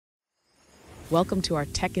Welcome to our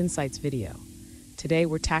Tech Insights video. Today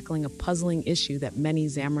we're tackling a puzzling issue that many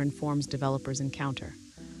Xamarin Forms developers encounter.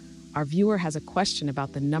 Our viewer has a question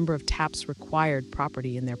about the number of taps required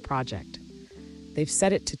property in their project. They've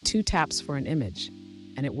set it to 2 taps for an image,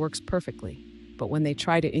 and it works perfectly. But when they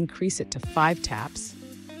try to increase it to 5 taps,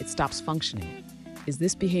 it stops functioning. Is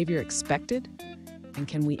this behavior expected? And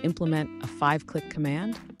can we implement a 5-click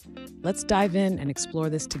command? Let's dive in and explore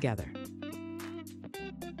this together.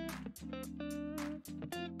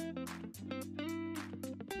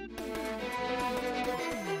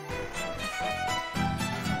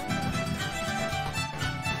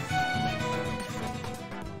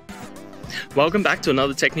 Welcome back to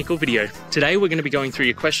another technical video. Today we're going to be going through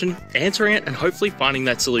your question, answering it, and hopefully finding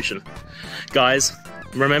that solution. Guys,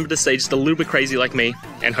 remember to stay just a little bit crazy like me,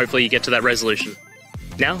 and hopefully you get to that resolution.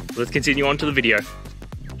 Now, let's continue on to the video.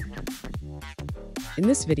 In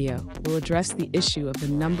this video, we'll address the issue of the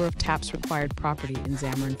number of taps required property in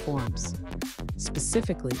Xamarin Forms.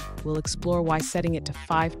 Specifically, we'll explore why setting it to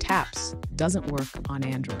 5 taps doesn't work on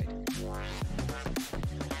Android.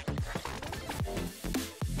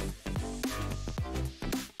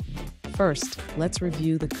 First, let's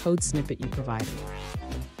review the code snippet you provided.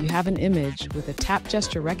 You have an image with a tap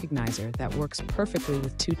gesture recognizer that works perfectly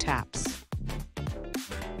with 2 taps.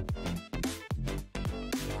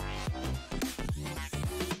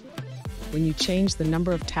 When you change the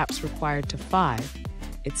number of taps required to 5,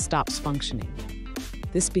 it stops functioning.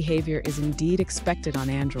 This behavior is indeed expected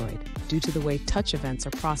on Android due to the way touch events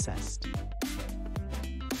are processed.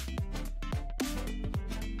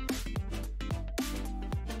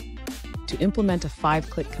 To implement a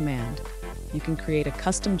 5-click command, you can create a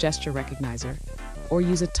custom gesture recognizer or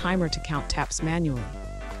use a timer to count taps manually.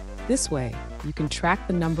 This way, you can track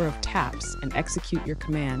the number of taps and execute your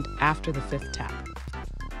command after the 5th tap.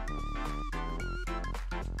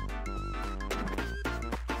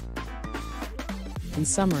 In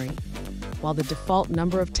summary, while the default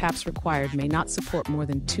number of taps required may not support more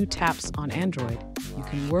than 2 taps on Android, you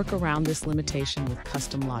can work around this limitation with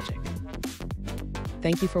custom logic.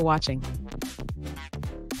 Thank you for watching.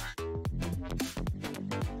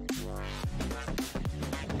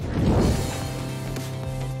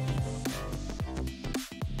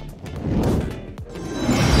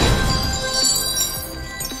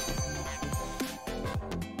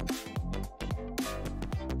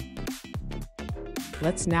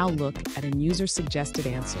 Let's now look at a user-suggested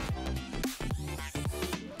answer.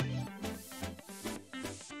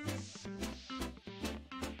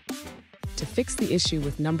 To fix the issue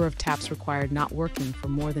with number of taps required not working for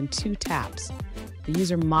more than 2 taps, the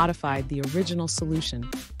user modified the original solution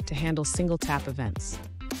to handle single-tap events.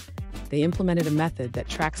 They implemented a method that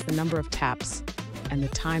tracks the number of taps and the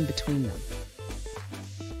time between them.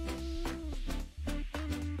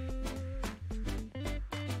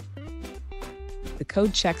 The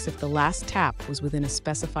code checks if the last tap was within a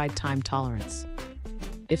specified time tolerance.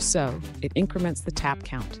 If so, it increments the tap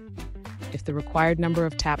count. If the required number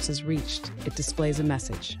of taps is reached, it displays a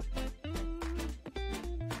message.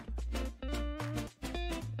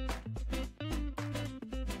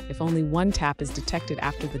 If only 1 tap is detected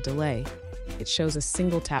after the delay, it shows a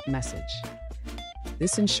single tap message.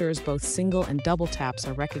 This ensures both single and double taps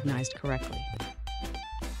are recognized correctly.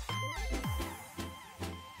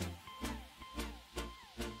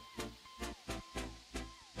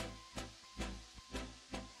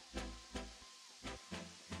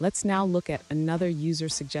 Let's now look at another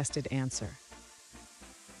user-suggested answer.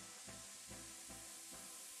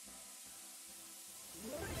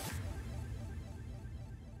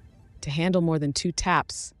 To handle more than 2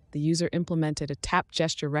 taps, the user implemented a tap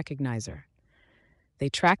gesture recognizer. They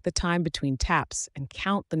track the time between taps and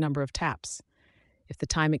count the number of taps. If the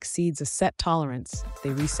time exceeds a set tolerance, they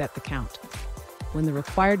reset the count. When the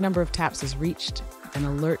required number of taps is reached, an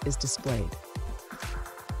alert is displayed.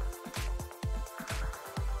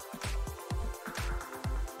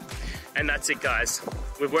 And that's it, guys.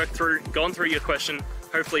 We've gone through your question,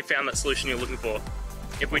 hopefully found that solution you're looking for.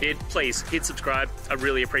 If we did, please hit subscribe. I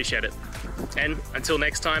really appreciate it. And until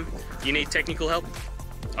next time, you need technical help,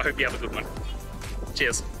 I hope you have a good one.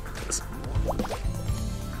 Cheers.